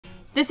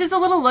This is a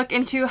little look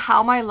into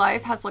how my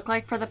life has looked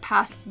like for the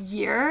past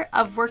year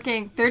of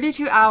working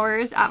 32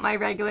 hours at my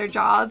regular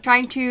job,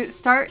 trying to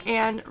start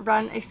and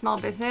run a small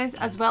business,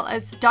 as well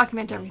as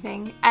document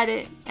everything,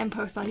 edit, and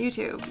post on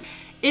YouTube.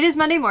 It is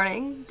Monday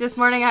morning. This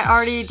morning I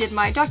already did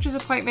my doctor's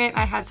appointment.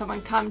 I had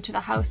someone come to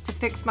the house to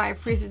fix my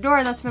freezer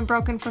door that's been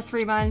broken for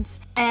 3 months.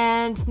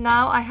 And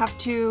now I have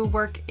to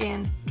work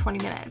in 20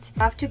 minutes.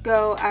 I have to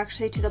go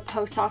actually to the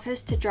post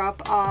office to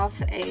drop off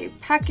a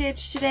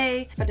package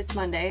today, but it's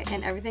Monday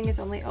and everything is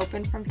only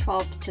open from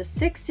 12 to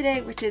 6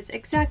 today, which is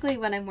exactly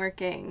when I'm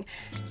working.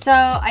 So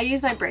I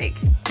use my break.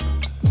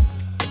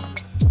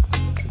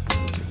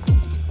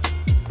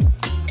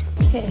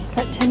 Okay,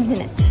 got 10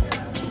 minutes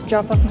to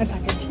drop off my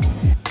package.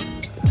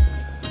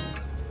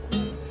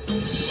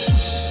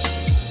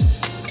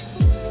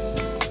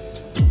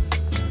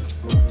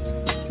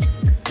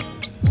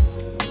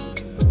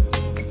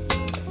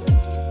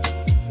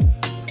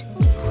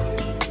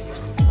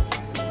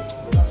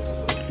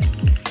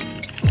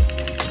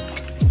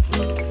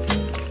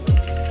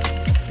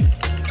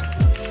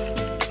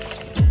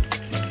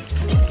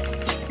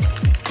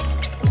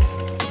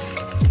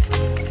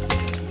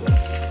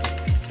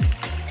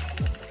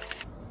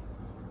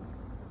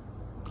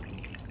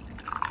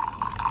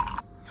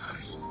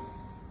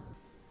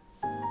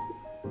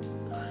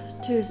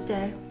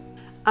 Tuesday.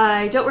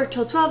 I don't work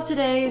till 12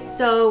 today,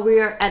 so we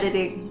are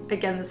editing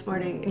again this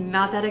morning.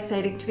 Not that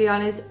exciting, to be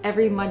honest.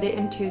 Every Monday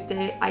and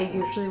Tuesday I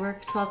usually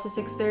work 12 to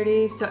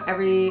 6:30, so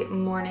every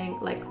morning,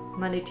 like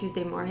Monday,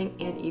 Tuesday morning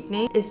and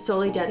evening, is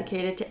solely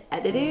dedicated to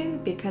editing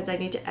because I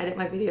need to edit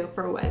my video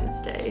for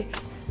Wednesday.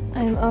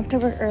 I'm off to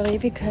work early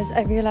because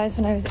I realized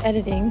when I was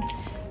editing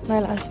my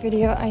last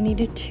video I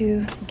needed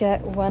to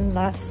get one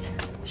last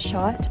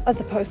shot of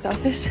the post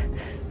office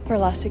for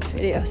last week's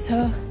video,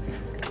 so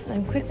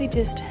I'm quickly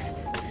just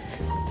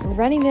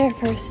running there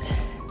first,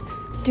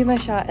 do my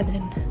shot, and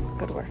then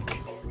go to work.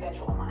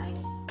 Schedule mine.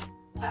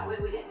 That way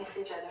we didn't miss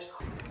each other's.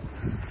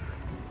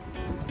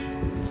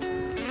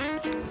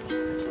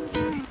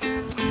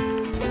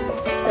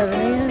 7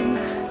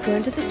 a.m.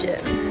 going to the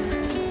gym.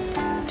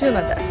 Doing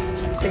my best,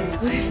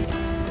 basically.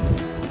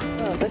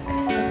 Oh, look,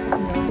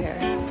 no hair.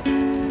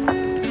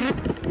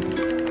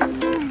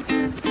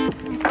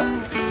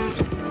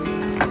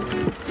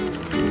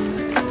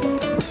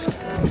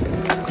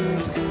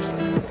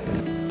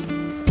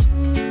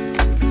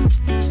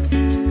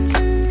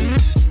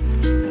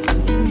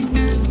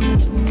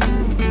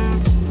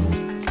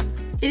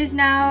 It is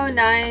now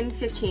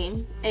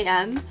 9:15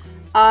 a.m.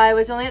 I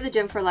was only at the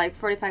gym for like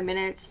 45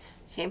 minutes,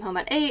 came home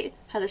at 8,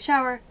 had a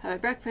shower, had my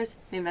breakfast,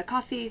 made my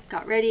coffee,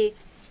 got ready.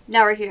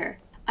 Now we're here.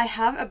 I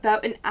have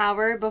about an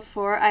hour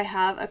before I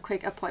have a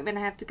quick appointment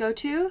I have to go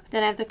to.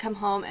 Then I have to come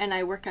home and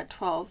I work at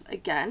 12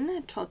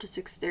 again, 12 to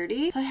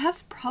 6:30. So I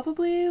have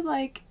probably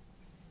like,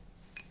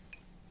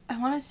 I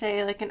want to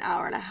say like an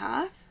hour and a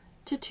half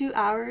to 2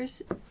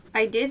 hours.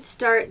 I did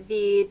start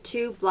the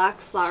 2 black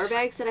flower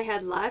bags that I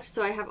had left,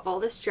 so I have all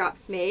the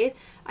straps made.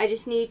 I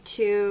just need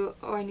to,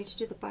 oh, I need to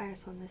do the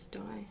bias on this,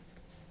 don't I?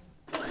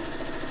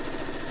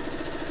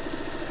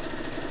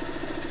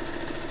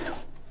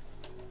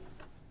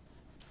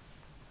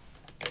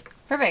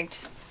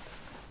 Perfect.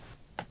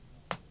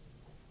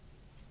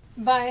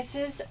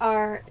 Biases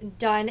are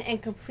done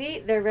and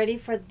complete. They're ready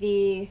for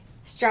the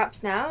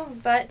straps now,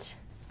 but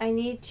I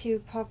need to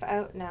pop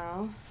out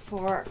now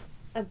for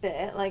a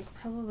bit, like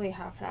probably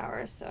half an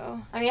hour or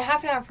so. I mean,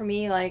 half an hour for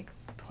me, like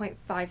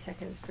 0.5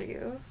 seconds for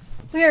you.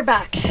 We are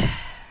back,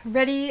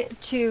 ready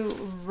to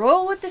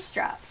roll with the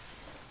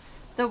straps.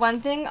 The one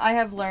thing I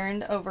have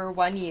learned over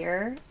 1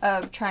 year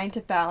of trying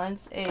to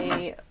balance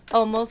a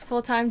almost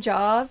full-time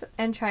job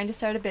and trying to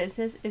start a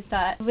business is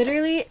that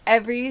literally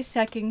every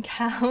second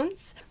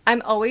counts.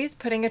 I'm always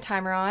putting a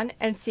timer on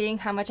and seeing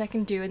how much I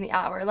can do in the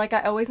hour. Like,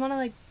 I always want to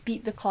like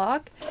beat the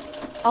clock.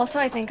 Also,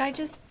 I think I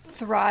just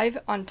thrive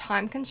on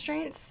time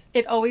constraints.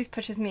 It always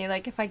pushes me.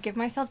 Like, if I give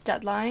myself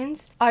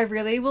deadlines, I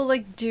really will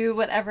like do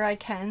whatever I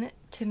can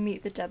to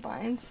meet the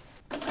deadlines.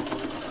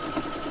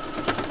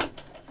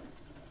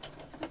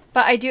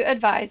 But I do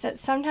advise that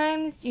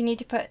sometimes you need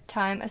to put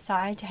time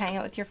aside to hang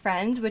out with your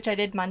friends, which I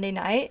did Monday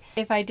night.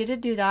 If I didn't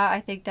do that, I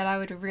think that I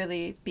would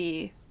really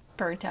be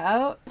burnt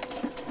out.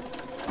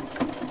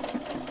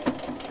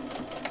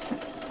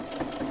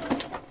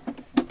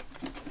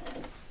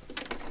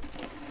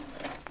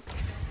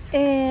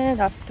 And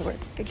off to work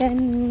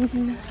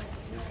again.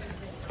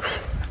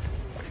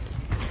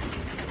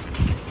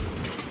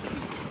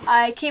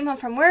 I came home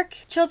from work,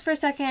 chilled for a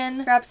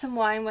second, grabbed some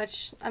wine,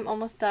 which I'm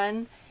almost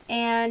done.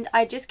 And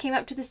I just came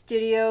up to the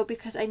studio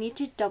because I need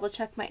to double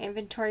check my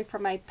inventory for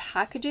my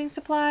packaging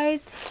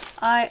supplies.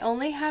 I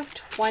only have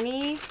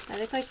 20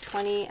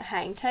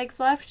 hang tags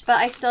left, but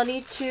I still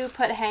need to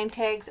put hang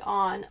tags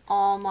on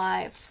all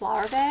my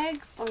flower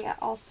bags. Oh yeah,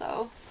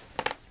 also,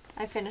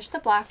 I finished the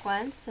black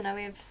ones, so now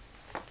we have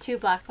 2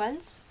 black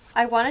ones.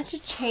 I wanted to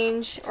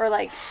change or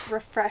like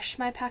refresh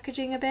my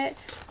packaging a bit.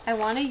 I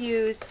want to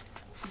use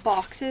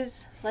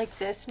boxes like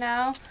this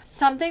now.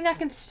 Something that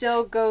can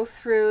still go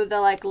through the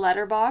like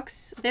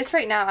letterbox. This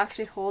right now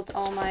actually holds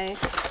all my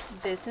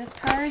business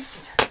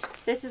cards.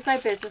 This is my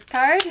business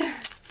card.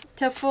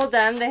 To fold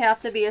them, they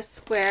have to be a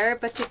square,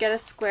 but to get a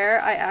square,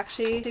 I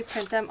actually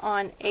print them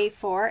on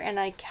A4 and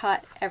I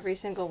cut every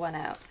single one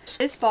out.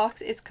 This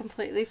box is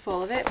completely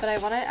full of it, but I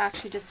want to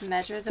actually just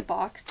measure the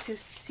box to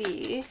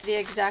see the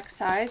exact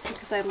size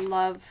because I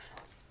love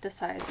the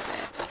size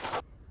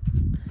of it.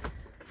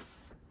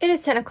 It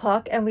is 10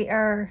 o'clock and we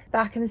are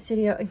back in the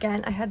studio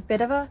again. I had a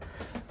bit of a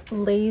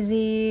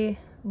lazy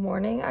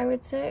morning, I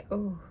would say.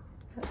 Oh,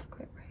 that's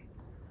quite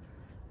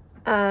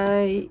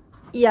right.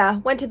 Yeah,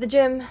 went to the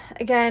gym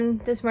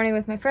again this morning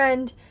with my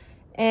friend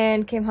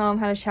and came home,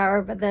 had a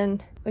shower, but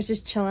then was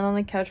just chilling on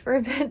the couch for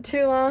a bit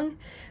too long.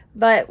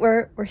 But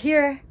we're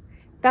here,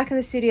 back in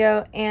the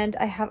studio, and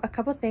I have a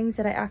couple things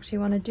that I actually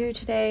want to do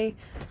today.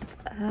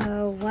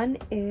 One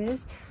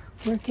is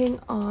working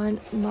on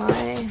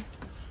my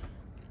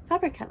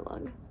fabric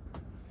catalog.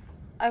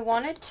 I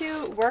wanted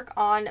to work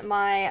on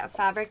my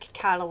fabric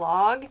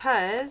catalog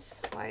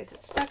because, why is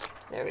it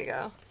stuck? There we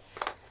go.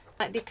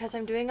 Because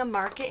I'm doing a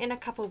market in a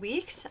couple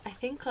weeks. I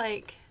think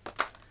like,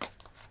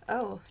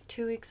 oh,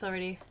 2 weeks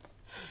already.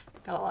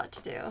 Got a lot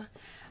to do.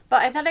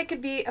 But I thought it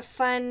could be a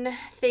fun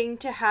thing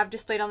to have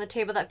displayed on the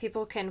table that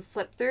people can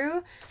flip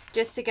through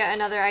just to get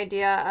another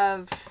idea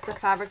of the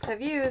fabrics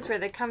I've used, where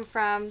they come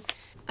from.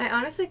 I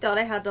honestly thought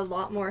I had a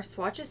lot more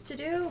swatches to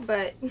do,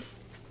 but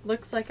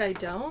looks like I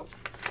don't.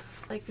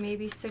 Like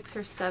maybe 6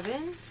 or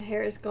 7. My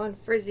hair is going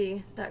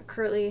frizzy, that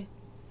curly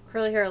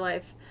hair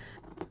life.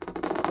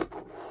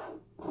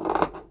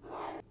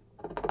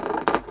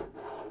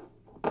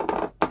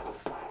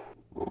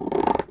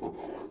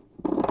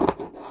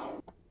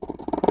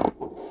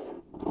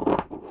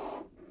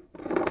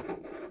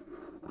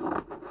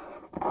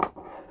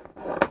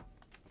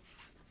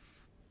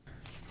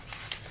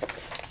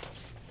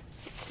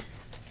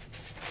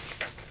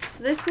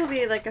 This will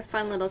be like a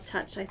fun little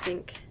touch, I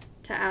think,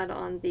 to add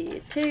on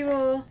the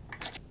table.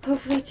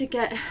 Hopefully to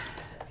get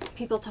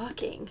people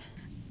talking.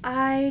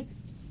 I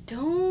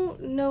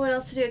don't know what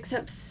else to do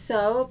except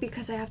sew,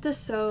 because I have to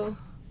sew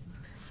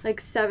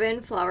like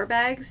 7 flower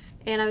bags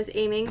and I was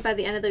aiming by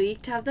the end of the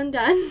week to have them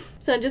done.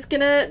 So I'm just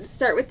gonna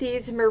start with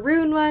these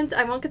maroon ones.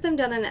 I won't get them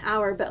done in an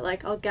hour, but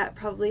like I'll get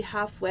probably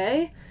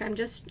halfway. I'm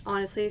just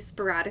honestly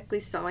sporadically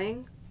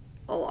sewing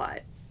a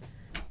lot.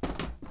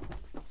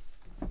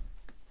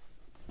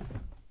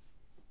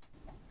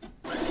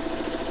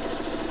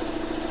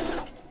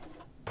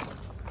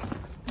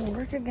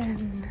 Work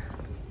again.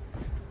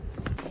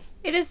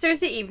 It is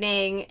Thursday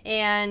evening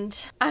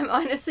and I'm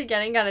honestly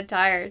getting kind of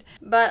tired,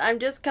 but I'm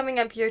just coming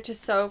up here to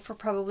sew for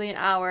probably an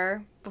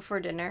hour before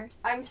dinner.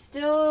 I'm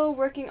still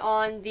working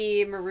on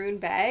the maroon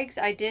bags.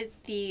 I did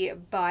the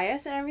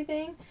bias and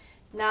everything.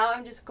 Now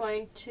I'm just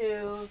going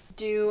to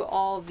do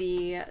all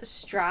the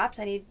straps.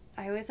 I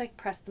always like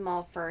press them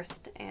all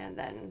first and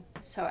then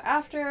sew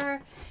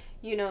after.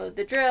 You know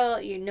the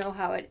drill, you know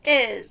how it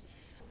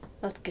is.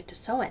 Let's get to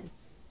sewing.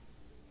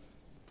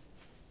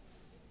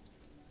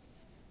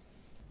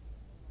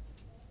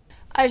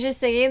 I was just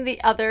thinking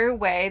the other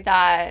way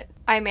that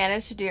I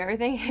manage to do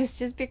everything is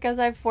just because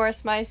I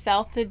force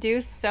myself to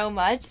do so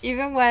much.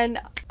 Even when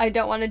I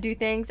don't want to do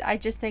things, I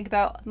just think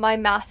about my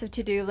massive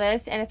to-do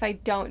list, and if I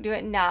don't do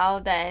it now,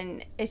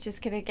 then it's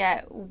just gonna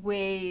get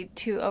way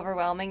too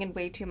overwhelming and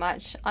way too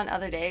much on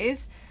other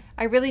days.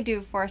 I really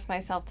do force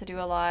myself to do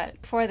a lot.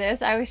 For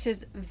this, I was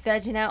just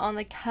vegging out on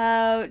the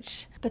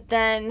couch, but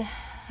then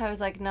I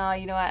was like, no,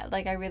 you know what,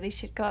 like I really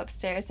should go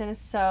upstairs and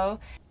sew.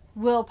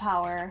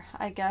 Willpower,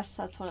 I guess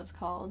that's what it's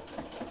called.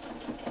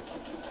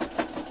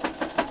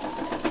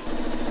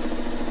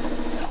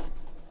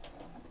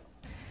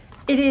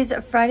 It is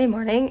Friday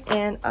morning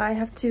and I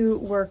have to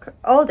work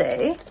all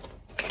day,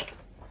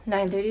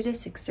 9:30 to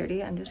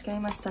 6:30. I'm just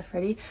getting my stuff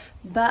ready,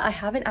 but I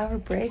have an hour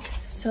break,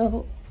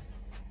 so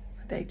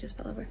my bag just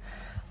fell over.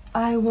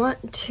 I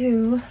want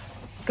to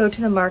go to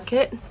the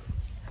market.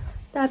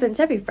 That happens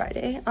every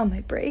Friday on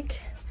my break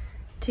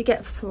to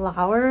get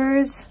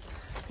flowers,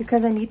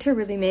 because I need to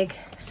really make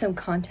some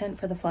content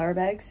for the flower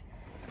bags.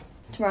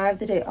 Tomorrow I have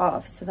the day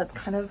off, so that's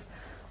kind of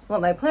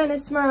what my plan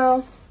is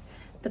tomorrow.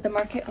 But the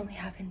market only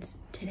happens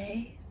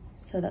today,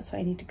 so that's why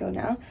I need to go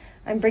now.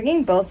 I'm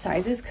bringing both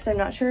sizes because I'm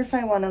not sure if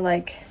I want to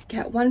like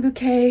get one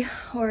bouquet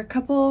or a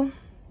couple.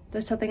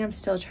 That's something I'm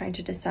still trying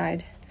to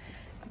decide,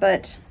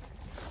 but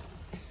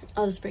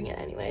I'll just bring it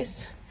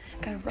anyways.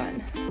 Gotta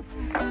run.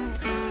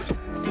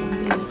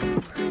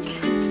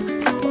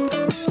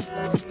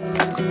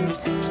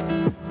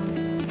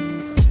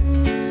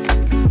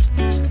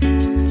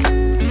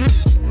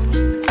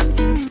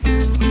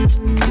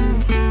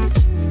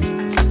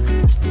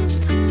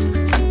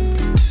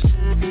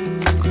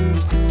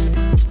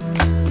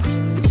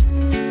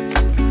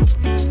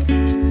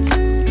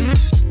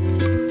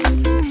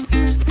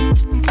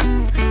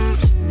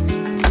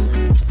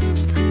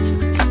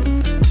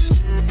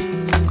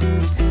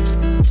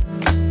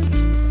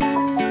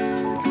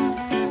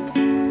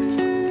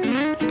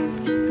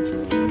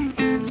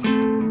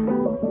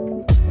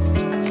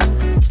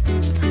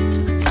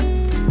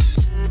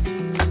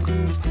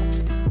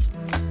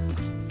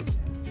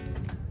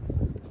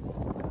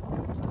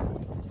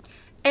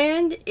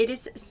 happened? It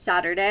is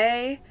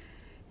Saturday.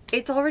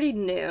 It's already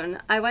noon.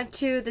 I went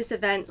to this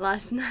event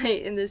last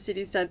night in the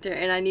city center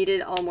and I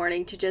needed all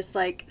morning to just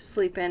like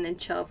sleep in and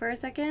chill for a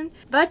second.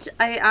 But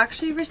I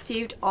actually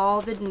received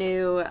all the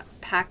new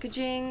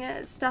packaging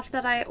stuff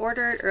that I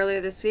ordered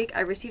earlier this week.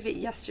 I received it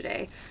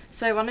yesterday.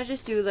 So I want to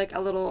just do like a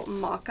little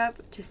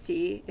mock-up to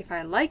see if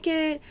I like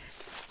it.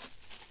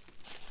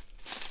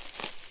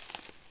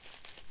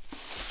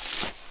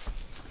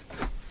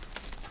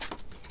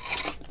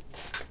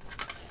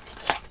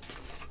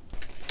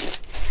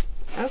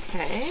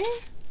 Okay,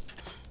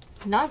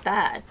 not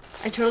bad.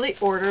 I totally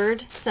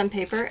ordered some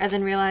paper and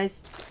then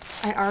realized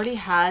I already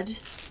had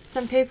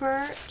some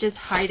paper just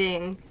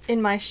hiding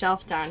in my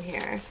shelf down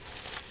here.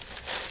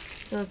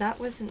 So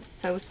that wasn't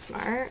so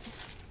smart.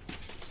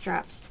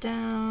 Straps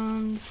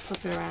down,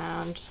 flip it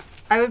around.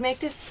 I would make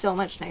this so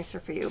much nicer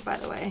for you, by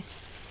the way.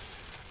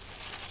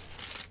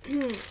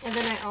 And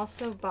then I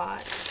also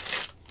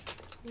bought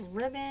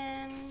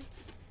ribbon.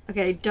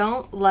 Okay, I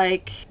don't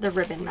like the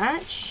ribbon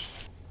match.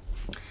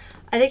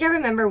 I think I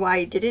remember why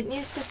I didn't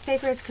use this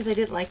paper is because I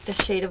didn't like the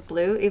shade of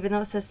blue, even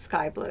though it says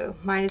sky blue.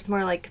 Mine is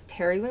more like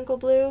periwinkle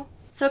blue.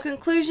 So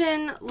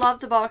conclusion, love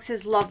the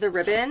boxes, love the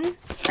ribbon.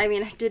 I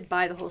mean, I did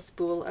buy the whole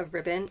spool of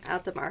ribbon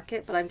at the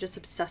market, but I'm just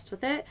obsessed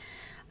with it.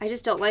 I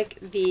just don't like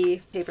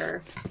the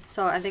paper.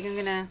 So I think I'm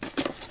gonna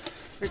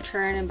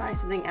return and buy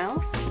something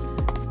else.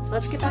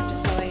 Let's get back to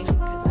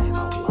sewing.